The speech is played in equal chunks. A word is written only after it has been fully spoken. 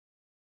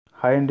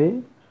Hi అండి.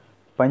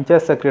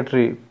 Panchayat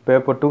secretary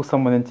paper 2కి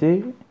సంబంధించి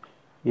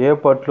ఏ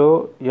పార్ట్లో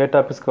ఏ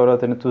టాపిక్స్ కవర్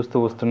అవుతాయని చూస్తూ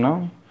వస్తున్నాం.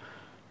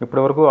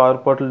 ఇప్పటివరకు 6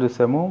 పార్ట్లు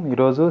చూసాము.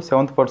 ఈరోజు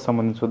 7th పార్ట్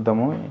సంబంధించి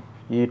చూద్దాము.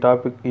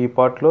 ఈ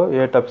పార్ట్లో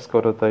ఏ టాపిక్స్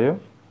కవర్ అవుతాయో.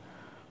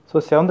 సో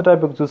 7th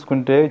టాపిక్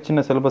చూసుకుంటే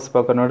ఇచ్చిన సిలబస్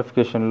ప్రకారం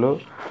నోటిఫికేషన్లో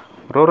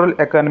రూరల్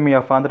ఎకానమీ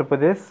ఆఫ్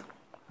ఆంధ్రప్రదేశ్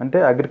అంటే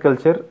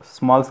అగ్రికల్చర్,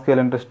 స్మాల్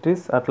స్కేల్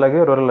ఇండస్ట్రీస్,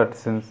 అట్లాగే రూరల్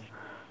ఆర్టిసన్స్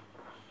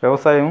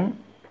వ్యవసాయం,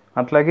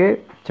 అట్లాగే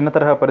చిన్న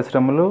తరహా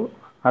పరిశ్రమలు,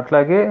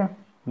 అట్లాగే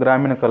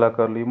గ్రామీణ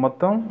కళాకారులు, ఈ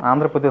మొత్తం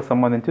ఆంధ్రప్రదేశ్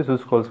సంబంధించి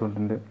చూసుకోవాల్సి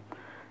ఉంటుంది.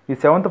 ఈ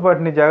 7th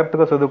పార్ట్ని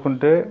జాగ్రత్తగా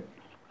చదువుకుంటే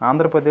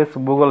ఆంధ్రప్రదేశ్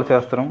భూగోళ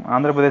శాస్త్రం,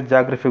 ఆంధ్రప్రదేశ్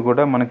జాగ్రఫీ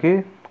కూడా మనకి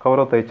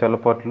కవర్ అవుతాయి చాలా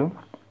పార్ట్లు.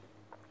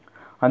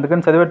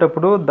 అందుకని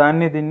చదివేటప్పుడు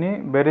దీన్ని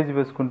బేరీజ్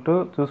వేసుకుంటూ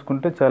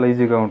చూసుకుంటే చాలా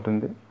ఈజీగా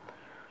ఉంటుంది.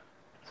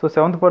 సో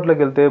 7th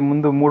పార్ట్లోకి వెళ్తే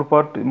ముందు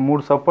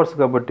 3 సబ్ పార్ట్స్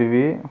కాబట్టి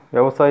ఇవి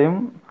వ్యవసాయం,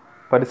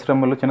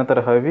 పరిశ్రమలు చిన్న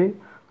తరహావి,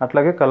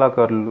 అట్లాగే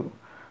కళాకారులు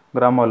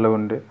గ్రామాల్లో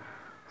ఉండే.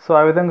 సో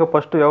ఆ విధంగా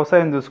ఫస్ట్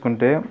వ్యవసాయం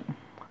చూసుకుంటే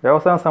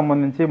వ్యవసాయం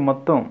సంబంధించి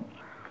మొత్తం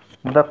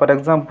ఫర్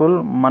ఎగ్జాంపుల్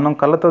మనం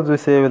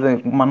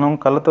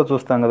కళ్ళతో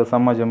చూస్తాం కదా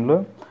సమాజంలో.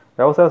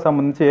 వ్యవసాయం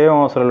సంబంధించి ఏం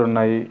అవసరాలు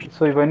ఉన్నాయి,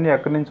 సో ఇవన్నీ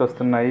ఎక్కడి నుంచి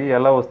వస్తున్నాయి,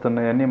 ఎలా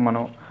వస్తున్నాయి అని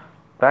మనం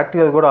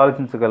ప్రాక్టికల్ కూడా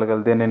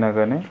ఆలోచించగలగాలి దేనైనా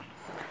కానీ.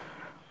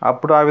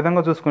 అప్పుడు ఆ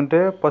విధంగా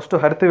చూసుకుంటే ఫస్ట్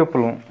హరిత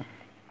విప్లవం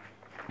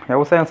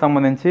వ్యవసాయం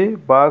సంబంధించి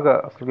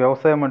అసలు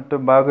వ్యవసాయం అంటే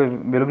బాగా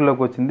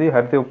వెలుగులోకి వచ్చింది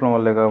హరిత విప్లవం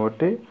వల్లే.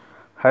 కాబట్టి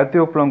హరిత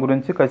విప్లవం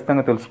గురించి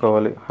ఖచ్చితంగా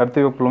తెలుసుకోవాలి. హరిత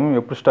విప్లవం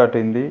ఎప్పుడు స్టార్ట్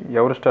అయింది,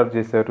 ఎవరు స్టార్ట్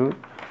చేశారు,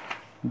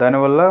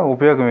 దానివల్ల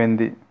ఉపయోగం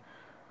ఏంది,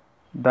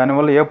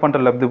 దానివల్ల ఏ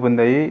పంటలు లబ్ధి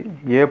పొందాయి,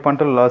 ఏ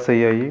పంటలు లాస్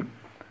అయ్యాయి,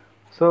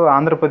 సో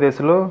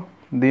ఆంధ్రప్రదేశ్లో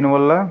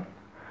దీనివల్ల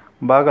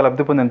బాగా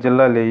లబ్ధి పొందిన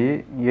జిల్లాలు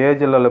ఏ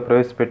జిల్లాలో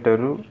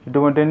ప్రవేశపెట్టారు,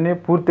 ఇటువంటివన్నీ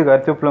పూర్తిగా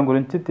హరిత విప్లవం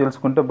గురించి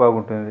తెలుసుకుంటే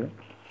బాగుంటుంది.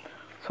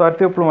 సో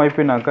హరిత విప్లవం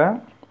అయిపోయినాక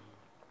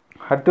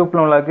హరిత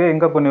విప్లవం లాగే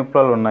ఇంకా కొన్ని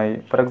విప్లవాలు ఉన్నాయి.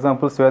 ఫర్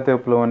ఎగ్జాంపుల్ శ్వేత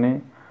విప్లవం అని,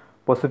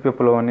 పసుపు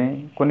విప్లవం అని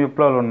కొన్ని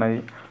విప్లవాలు ఉన్నాయి.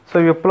 సో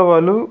ఈ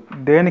విప్లవాలు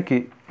దేనికి,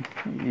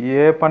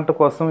 ఏ పంట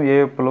కోసం ఏ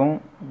విప్లవం,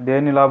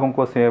 దేని లాభం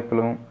కోసం ఏ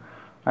విప్లవం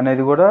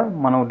అనేది కూడా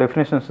మనం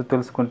డెఫినేషన్స్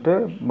తెలుసుకుంటే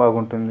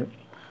బాగుంటుంది.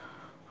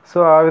 సో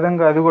ఆ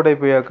విధంగా అది కూడా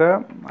అయిపోయాక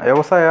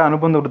వ్యవసాయ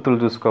అనుబంధ వృత్తులు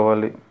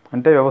చూసుకోవాలి.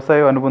 అంటే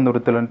వ్యవసాయ అనుబంధ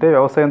వృత్తులు అంటే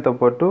వ్యవసాయంతో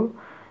పాటు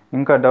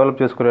ఇంకా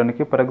డెవలప్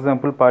చేసుకోవడానికి ఫర్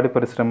ఎగ్జాంపుల్ పాడి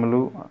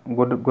పరిశ్రమలు,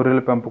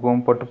 గొర్రెల పెంపకం,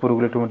 పట్టు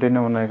పురుగులు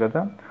ఇటువంటివన్నీ ఉన్నాయి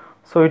కదా.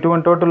 సో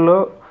ఇటువంటి వాటిల్లో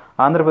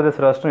ఆంధ్రప్రదేశ్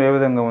రాష్ట్రం ఏ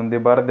విధంగా ఉంది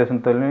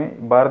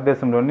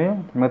భారతదేశంలోని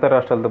మిగతా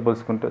రాష్ట్రాలతో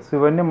పోల్చుకుంటే. సో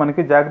ఇవన్నీ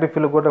మనకి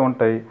జాగ్రఫీలో కూడా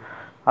ఉంటాయి.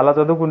 అలా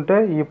చదువుకుంటే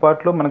ఈ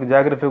పార్ట్లో మనకి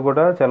జాగ్రఫీ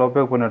కూడా చాలా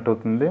ఉపయోగపడినట్టు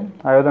అవుతుంది.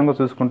 ఆ విధంగా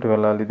చూసుకుంటూ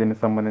వెళ్ళాలి దీనికి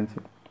సంబంధించి.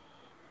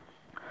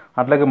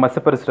 అట్లాగే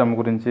మత్స్య పరిశ్రమ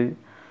గురించి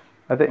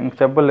ఇంక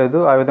చెప్పలేదు,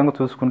 ఆ విధంగా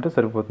చూసుకుంటే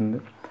సరిపోతుంది.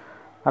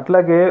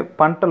 అట్లాగే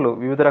పంటలు,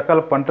 వివిధ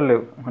రకాల పంటలు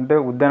అంటే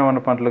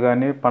ఉద్యానవన పంటలు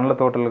కానీ, పండ్ల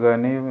తోటలు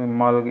కానీ,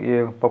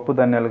 పప్పు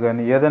ధాన్యాలు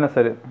కానీ, ఏదైనా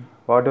సరే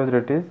వాట్ ఎవర్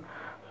ఇట్ ఈస్,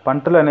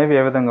 పంటలు అనేవి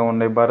ఏ విధంగా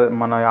ఉన్నాయి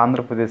మన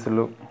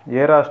ఆంధ్రప్రదేశ్లో,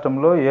 ఏ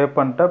రాష్ట్రంలో ఏ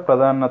పంట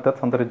ప్రాధాన్యత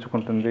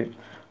సంతరించుకుంటుంది.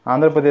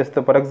 ఆంధ్రప్రదేశ్తో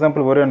ఫర్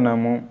ఎగ్జాంపుల్ వరి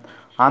అన్నాము.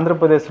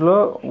 ఆంధ్రప్రదేశ్లో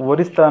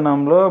వరి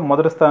స్థానంలో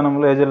మొదటి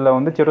స్థానంలో ఏ జిల్లా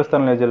ఉంది, చివరి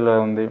స్థానంలో ఏ జిల్లా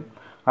ఉంది.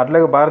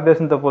 అట్లాగే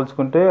భారతదేశంతో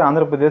పోల్చుకుంటే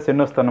ఆంధ్రప్రదేశ్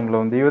ఎన్నో స్థానంలో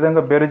ఉంది. ఈ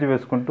విధంగా బేరీజ్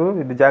వేసుకుంటూ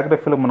ఇది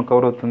జాగ్రఫీలో మనకు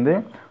కవర్ అవుతుంది.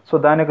 సో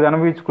దానికి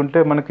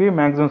అనుభవించుకుంటే మనకి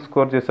మ్యాక్సిమం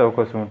స్కోర్ చేసే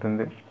అవకాశం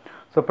ఉంటుంది.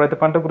 సో ప్రతి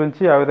పంట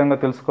గురించి ఆ విధంగా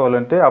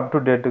తెలుసుకోవాలంటే అప్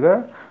టు డేట్గా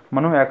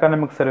మనం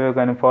ఎకనామిక్ సర్వే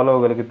కానీ ఫాలో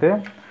అవ్వగలిగితే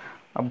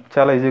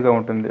చాలా ఈజీగా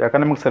ఉంటుంది.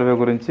 ఎకనామిక్ సర్వే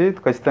గురించి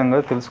ఖచ్చితంగా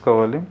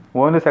తెలుసుకోవాలి.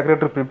 ఓన్లీ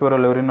సెక్రటరీ ప్రిపేర్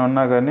వాళ్ళు ఎవరైనా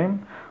ఉన్నా కానీ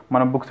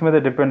మన బుక్స్ మీద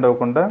డిపెండ్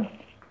అవ్వకుండా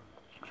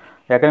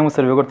ఎకనామిక్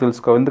సర్వే కూడా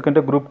తెలుసుకోవాలి. ఎందుకంటే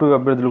గ్రూప్ 2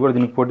 అభ్యర్థులు కూడా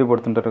దీనికి పోటీ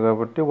పడుతుంటారు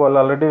కాబట్టి వాళ్ళు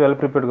ఆల్రెడీ వెల్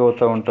ప్రిపేర్డ్గా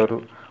అవుతూ ఉంటారు.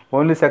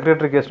 ఓన్లీ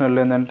సెక్రటరీ కేసిన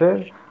వాళ్ళు ఏంటంటే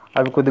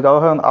అవి కొద్దిగా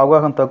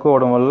అవగాహన తక్కువ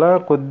అవడం వల్ల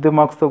కొద్ది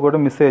మార్క్స్తో కూడా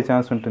మిస్ అయ్యే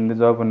ఛాన్స్ ఉంటుంది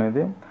జాబ్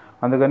అనేది.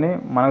 అందుకని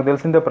మనకు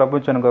తెలిసిందే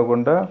ప్రపంచాన్ని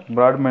కాకుండా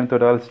బ్రాడ్ మైండ్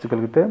తోటి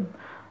ఆలోచించగలిగితే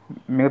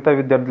మిగతా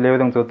విద్యార్థులు ఏ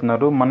విధంగా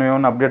చదువుతున్నారు, మనం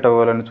ఏమైనా అప్డేట్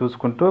అవ్వాలని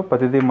చూసుకుంటూ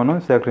ప్రతిదీ మనం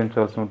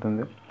సేకరించాల్సి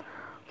ఉంటుంది.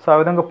 సో ఆ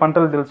విధంగా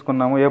పంటలు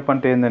తెలుసుకున్నాము, ఏ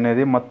పంట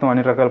ఏందనేది మొత్తం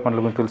అన్ని రకాల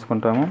పంటల గురించి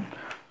తెలుసుకుంటాము.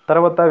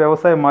 తర్వాత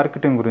వ్యవసాయ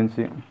మార్కెటింగ్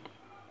గురించి.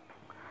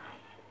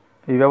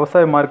 ఈ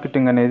వ్యవసాయ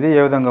మార్కెటింగ్ అనేది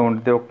ఏ విధంగా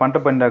ఉంటుంది, ఒక పంట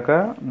పండాక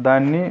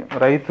దాన్ని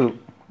రైతు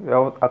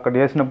అక్కడ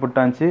వేసిన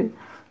పుట్టాంచి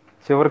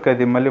చివరికి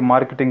అది మళ్ళీ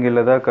మార్కెటింగ్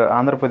వెళ్ళేదాకా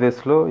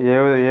ఆంధ్రప్రదేశ్లో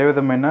ఏ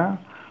విధమైన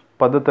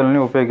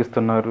పద్ధతులని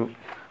ఉపయోగిస్తున్నారు,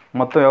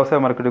 మొత్తం వ్యవసాయ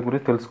మార్కెటింగ్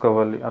గురించి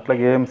తెలుసుకోవాలి.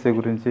 అట్లాగే ఏఎంసీ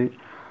గురించి,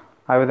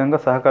 ఆ విధంగా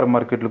సహకార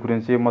మార్కెట్ల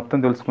గురించి మొత్తం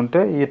తెలుసుకుంటే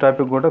ఈ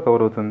టాపిక్ కూడా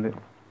కవర్ అవుతుంది.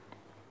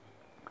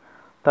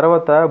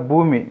 తర్వాత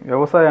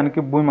వ్యవసాయానికి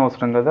భూమి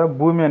అవసరం కదా.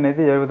 భూమి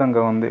అనేది ఏ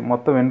విధంగా ఉంది,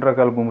 మొత్తం ఎన్ని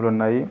రకాల భూములు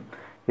ఉన్నాయి,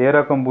 ఏ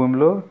రకం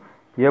భూమిలో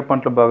ఏ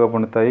పంటలు బాగా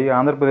పండుతాయి,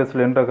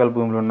 ఆంధ్రప్రదేశ్లో ఎన్ని రకాల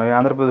భూములు ఉన్నాయి,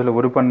 ఆంధ్రప్రదేశ్లో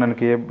వరి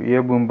పండడానికి ఏ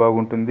భూమి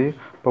బాగుంటుంది,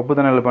 పప్పు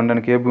ధాన్యాలు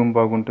పండడానికి ఏ భూమి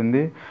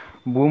బాగుంటుంది,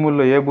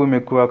 భూముల్లో ఏ భూమి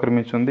ఎక్కువ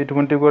ఆక్రమించింది,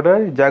 ఇటువంటివి కూడా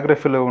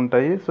జాగ్రఫీలో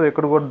ఉంటాయి. సో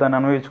ఇక్కడ కూడా దాన్ని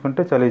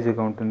అన్వయించుకుంటే చాలా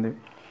ఈజీగా ఉంటుంది.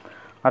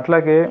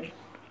 అట్లాగే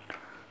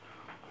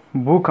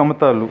భూ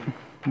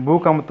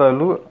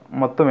కమతాలు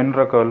మొత్తం ఎన్ని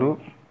రకాలు,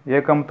 ఏ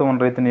కమతం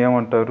ఉన్న రైతుని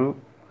ఏమంటారు,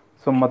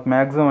 సో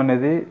మ్యాక్సిమం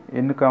అనేది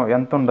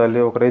ఎంత ఉండాలి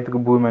ఒక రైతుకు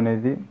భూమి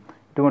అనేది,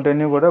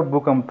 ఇటువంటివన్నీ కూడా భూ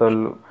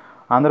కమతాలు.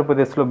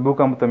 ఆంధ్రప్రదేశ్లో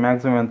భూకంపం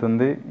మ్యాక్సిమం ఎంత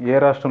ఉంది, ఏ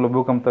రాష్ట్రంలో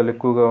భూకంపాలు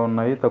ఎక్కువగా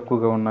ఉన్నాయి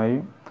తక్కువగా ఉన్నాయి,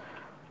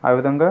 ఆ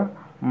విధంగా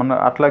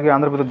అట్లాగే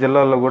ఆంధ్రప్రదేశ్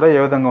జిల్లాల్లో కూడా ఏ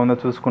విధంగా ఉందో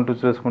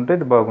చూసుకుంటే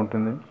ఇది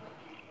బాగుంటుంది.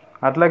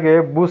 అట్లాగే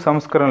భూ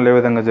సంస్కరణలు ఏ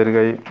విధంగా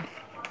జరిగాయి,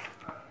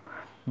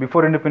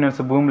 బిఫోర్ ఇండిపెండెన్స్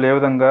భూములు ఏ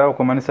విధంగా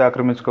ఒక మనిషి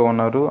ఆక్రమించుకో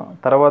ఉన్నారు,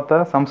 తర్వాత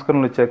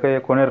సంస్కరణలు వచ్చాక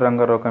కోనేరు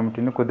రంగారావు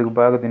కమిటీని కొద్దిగా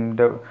బాగా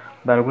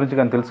దాని గురించి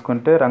కానీ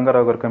తెలుసుకుంటే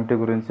రంగారావు గారి కమిటీ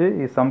గురించి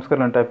ఈ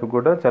సంస్కరణ టాపిక్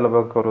కూడా చాలా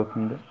బాగా కవర్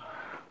అవుతుంది.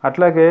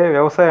 అట్లాగే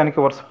వ్యవసాయానికి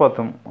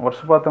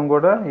వర్షపాతం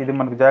కూడా ఇది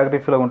మనకు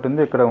జాగ్రఫీలో ఉంటుంది,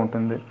 ఇక్కడ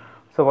ఉంటుంది.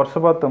 సో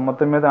వర్షపాతం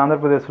మొత్తం మీద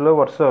ఆంధ్రప్రదేశ్లో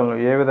వర్షాలు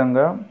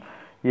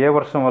ఏ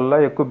వర్షం వల్ల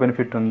ఎక్కువ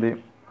బెనిఫిట్ ఉంది,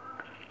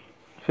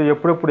 సో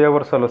ఎప్పుడెప్పుడు ఏ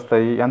వర్షాలు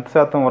వస్తాయి, ఎంత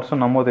శాతం వర్షం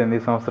నమోదైంది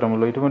ఈ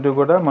సంవత్సరంలో, ఇటువంటివి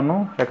కూడా మనం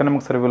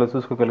ఎకనామిక్ సర్వేలో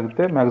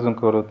చూసుకోగలిగితే మ్యాక్సిమం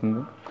కవర్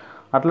అవుతుంది.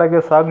 అట్లాగే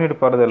సాగునీటి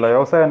పారుదల,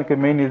 వ్యవసాయానికి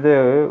మెయిన్ ఇదే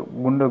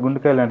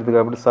గుండెకాయ లాంటిది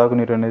కాబట్టి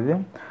సాగునీరు అనేది.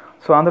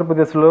 సో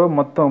ఆంధ్రప్రదేశ్లో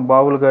మొత్తం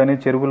బావులు కానీ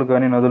చెరువులు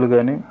కానీ నదులు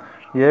కానీ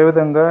ఏ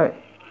విధంగా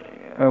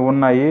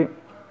ఉన్నాయి,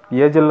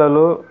 ఏ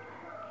జిల్లాలో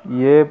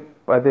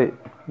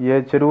ఏ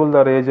చెరువుల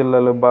ద్వారా ఏ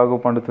జిల్లాలో బాగా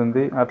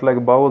పండుతుంది,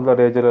 అట్లాగే బావుల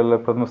ద్వారా ఏ జిల్లాలో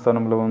ప్రథమ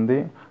స్థానంలో ఉంది,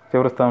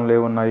 చివరి స్థానంలో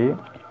ఏమున్నాయి.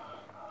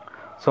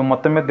 సో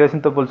మొత్తం మీద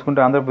దేశంతో పోల్చుకుంటే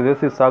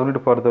ఆంధ్రప్రదేశ్ ఈ సాగునీటి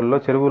పారుదలలో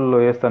చెరువుల్లో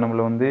ఏ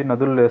స్థానంలో ఉంది,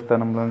 నదుల్లో ఏ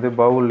స్థానంలో ఉంది,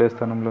 బావుల్లో ఏ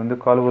స్థానంలో ఉంది,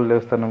 కాలువల్లో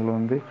ఏ స్థానంలో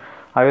ఉంది.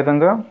 ఆ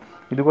విధంగా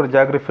ఇది కూడా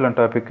జాగ్రఫీ లాంటి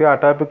టాపిక్. ఆ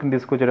టాపిక్ని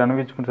తీసుకొచ్చి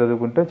అన్వయించుకుని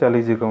చదువుకుంటే చాలా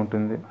ఈజీగా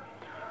ఉంటుంది.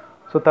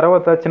 సో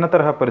తర్వాత చిన్న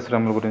తరహా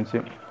పరిశ్రమల గురించి.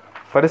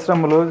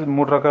 పరిశ్రమలు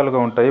 3 రకాలుగా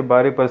ఉంటాయి,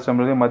 భారీ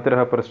పరిశ్రమలని, మధ్య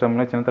తరహా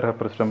పరిశ్రమలని, చిన్న తరహా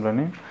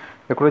పరిశ్రమలని.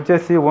 ఇక్కడ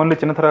వచ్చేసి ఓన్లీ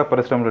చిన్న తరహా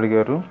పరిశ్రమలు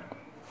అడిగారు.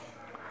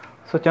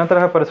 సో చిన్న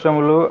తరహా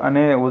పరిశ్రమలు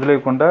అనే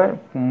వదిలేయకుండా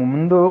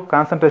ముందు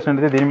కాన్సన్ట్రేషన్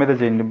అనేది దీని మీద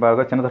చేయండి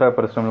బాగా, చిన్న తరహా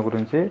పరిశ్రమల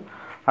గురించి.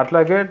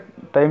 అట్లాగే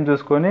టైం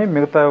చూసుకొని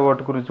మిగతా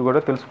వాటి గురించి కూడా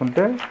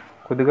తెలుసుకుంటే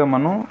కొద్దిగా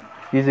మనం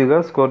ఈజీగా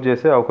స్కోర్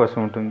చేసే అవకాశం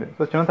ఉంటుంది.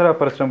 సో చిన్న తరహా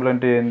పరిశ్రమలు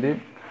అంటే ఏంది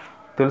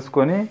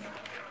తెలుసుకొని,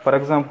 ఫర్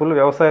ఎగ్జాంపుల్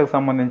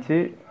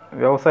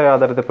వ్యవసాయ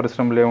ఆధారిత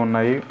పరిశ్రమలు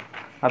ఏమున్నాయి,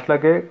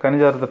 అట్లాగే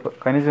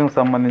ఖనిజం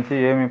సంబంధించి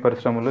ఏమి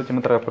పరిశ్రమలు చిన్న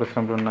తరహా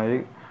పరిశ్రమలు ఉన్నాయి,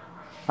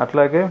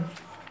 అట్లాగే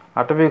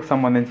అటవీకి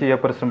సంబంధించి ఏ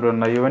పరిశ్రమలు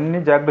ఉన్నాయి, ఇవన్నీ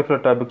జాగ్రఫీలో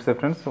టాపిక్స్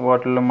ఫ్రెండ్స్.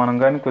 వాటిల్లో మనం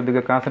కానీ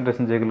కొద్దిగా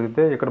కాన్సన్ట్రేషన్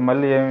చేయగలిగితే ఇక్కడ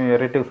మళ్ళీ ఏమి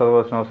వెరైటీగా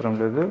చదవాల్సిన అవసరం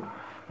లేదు,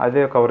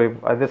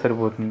 అదే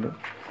సరిపోతుంది.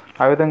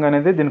 ఆ విధంగా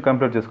అనేది దీన్ని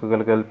కంప్లీట్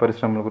చేసుకోగలగాలి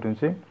పరిశ్రమల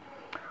గురించి.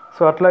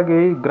 సో అట్లాగే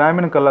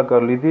గ్రామీణ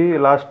కళాకారులు, ఇది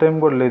లాస్ట్ టైం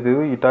కూడా లేదు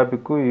ఈ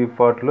టాపిక్ ఈ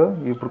పార్ట్లో,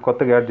 ఇప్పుడు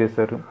కొత్తగా యాడ్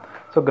చేశారు.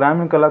 సో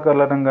గ్రామీణ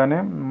కళాకారులు అనగానే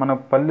మన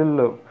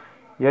పల్లెల్లో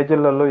ఏ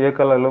జిల్లాలో ఏ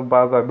కళలో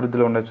బాగా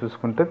అభివృద్ధిలో ఉన్నాయో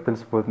చూసుకుంటే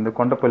తెలిసిపోతుంది.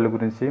 కొండపల్లి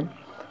గురించి,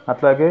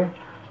 అట్లాగే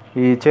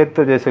ఈ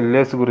చేతితో చేసే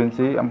లేస్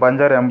గురించి,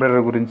 బంజారా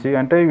ఎంబ్రాయిడరీ గురించి,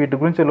 అంటే వీటి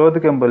గురించి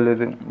లోతుకి ఏం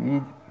పర్లేదు. ఈ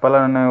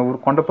పలానా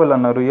కొండపల్లి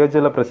అన్నారు, ఏ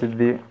జిల్లా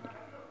ప్రసిద్ధి,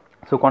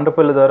 సో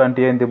కొండపల్లి ద్వారా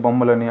అంటే ఏంటి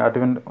బొమ్మలని,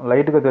 అటువంటి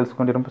లైట్గా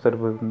తెలుసుకుంటే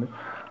సరిపోతుంది.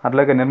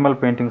 అట్లాగే నిర్మల్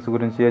పెయింటింగ్స్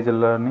గురించి ఏ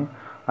జిల్లా అని,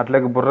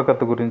 అట్లాగే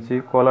బుర్రకథ గురించి,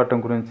 కోలాటం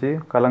గురించి,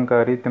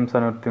 కలంకారీ, తింసా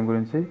నృత్యం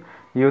గురించి,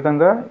 ఈ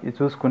విధంగా ఇది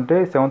చూసుకుంటే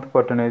 7th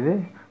పార్ట్ అనేది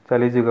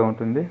చాలా ఈజీగా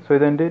ఉంటుంది. సో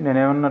ఇదండి, నేను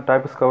ఏమన్నా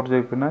టాపిక్స్ కవర్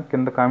చేయకపోయినా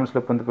కింద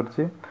కామెంట్స్లో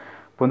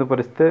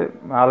పొందుపరిస్తే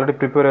ఆల్రెడీ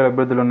ప్రిపేర్ అయ్యే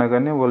అభ్యర్థులు ఉన్నా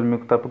కానీ వాళ్ళు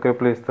మీకు తప్పక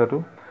రిప్లై ఇస్తారు.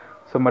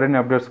 సో మరిన్ని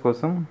అప్డేట్స్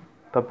కోసం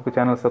తప్పక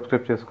ఛానల్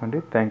సబ్స్క్రైబ్ చేసుకోండి.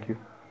 Thank you.